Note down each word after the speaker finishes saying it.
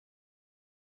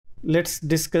Let's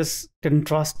discuss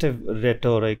contrastive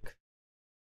rhetoric,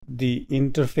 the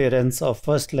interference of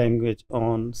first language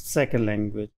on second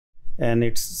language, and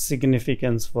its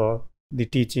significance for the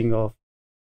teaching of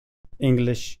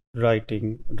English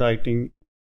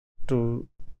to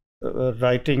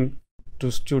writing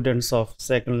to students of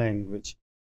second language.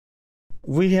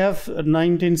 We have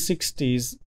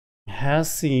 1960s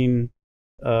has seen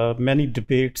many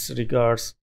debates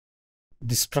regards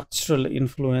the structural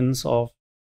influence of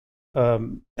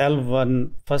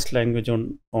L1 first language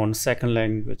on second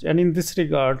language. And in this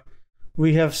regard,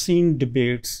 we have seen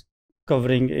debates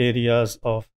covering areas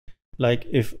of like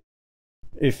if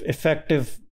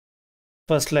effective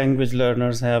first language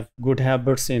learners have good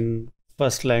habits in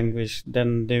first language,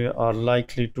 then they are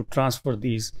likely to transfer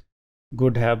these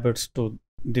good habits to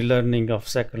the learning of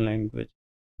second language.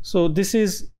 So this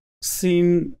is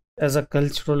seen as a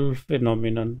cultural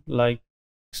phenomenon, like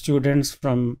students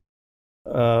from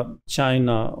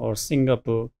China or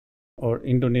Singapore or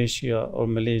Indonesia or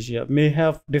Malaysia may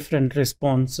have different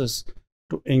responses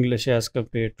to English as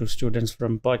compared to students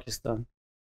from Pakistan.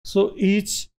 So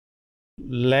each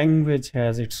language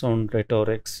has its own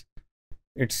rhetorics,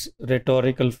 its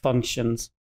rhetorical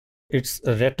functions, its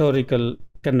rhetorical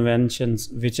conventions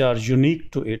which are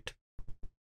unique to it.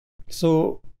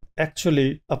 So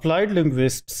actually, applied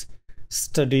linguists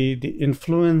study the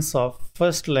influence of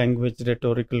first language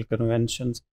rhetorical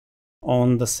conventions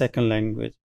on the second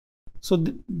language. So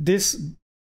this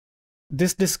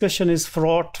discussion is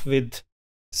fraught with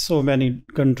so many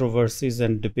controversies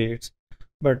and debates,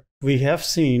 but we have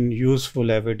seen useful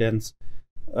evidence,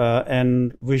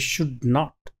 and we should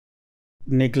not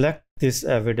neglect this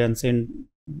evidence. In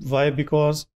why?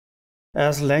 Because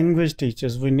as language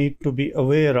teachers, we need to be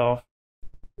aware of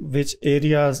which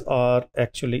areas are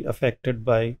actually affected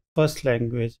by first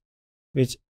language,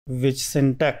 which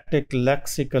syntactic,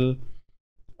 lexical,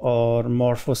 or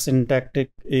morphosyntactic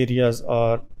areas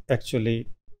are actually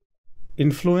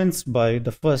influenced by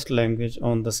the first language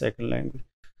on the second language.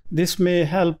 This may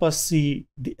help us see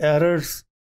the errors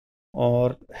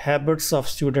or habits of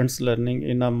students learning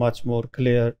in a much more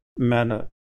clear manner.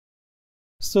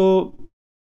 So,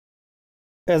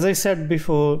 as I said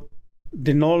before,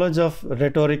 the knowledge of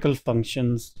rhetorical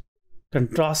functions,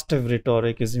 contrastive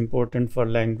rhetoric, is important for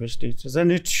language teachers,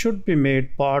 and it should be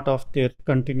made part of their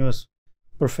continuous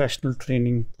professional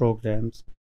training programs.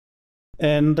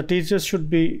 And the teachers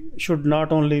should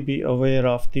not only be aware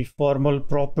of the formal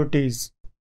properties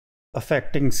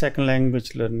affecting second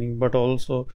language learning, but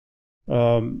also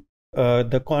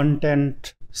the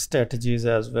content strategies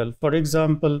as well. For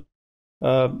example,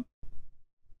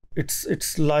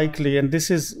 it's likely, and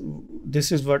this is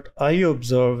what I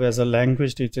observe as a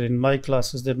language teacher in my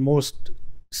classes, that most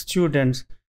students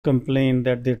complain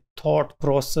that their thought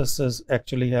processes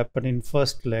actually happen in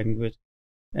first language,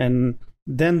 and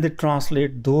then they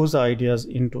translate those ideas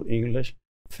into English.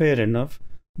 Fair enough,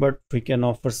 but we can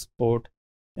offer support,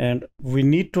 and we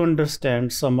need to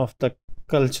understand some of the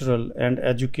cultural and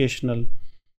educational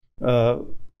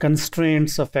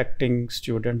constraints affecting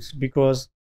students, because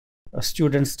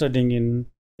students studying in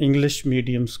English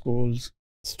medium schools,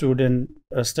 students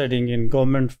studying in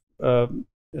government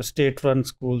state-run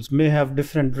schools may have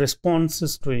different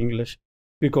responses to English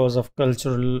because of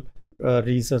cultural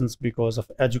reasons, because of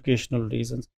educational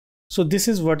reasons. So this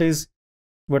is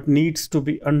what needs to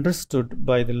be understood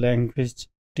by the language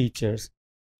teachers.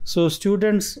 So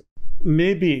students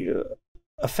may be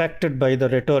affected by the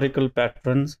rhetorical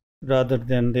patterns rather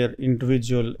than their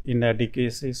individual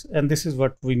inadequacies, and this is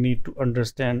what we need to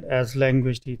understand as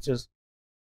language teachers.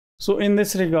 So in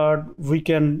this regard, we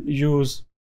can use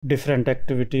different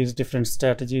activities, different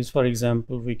strategies. For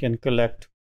example, we can collect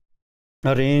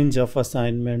a range of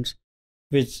assignments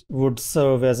which would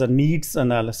serve as a needs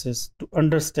analysis to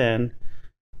understand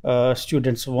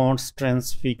students' wants,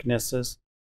 strengths, weaknesses,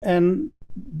 and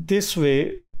this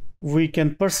way we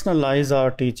can personalize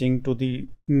our teaching to the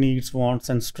needs, wants,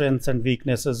 and strengths and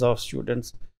weaknesses of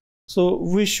students. So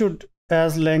we should,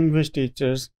 as language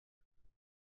teachers,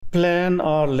 plan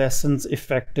our lessons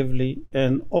effectively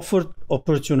and offer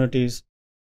opportunities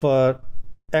for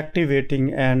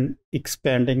activating and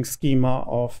expanding schema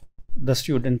of the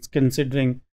students,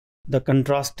 considering the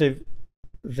contrastive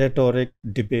rhetoric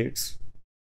debates.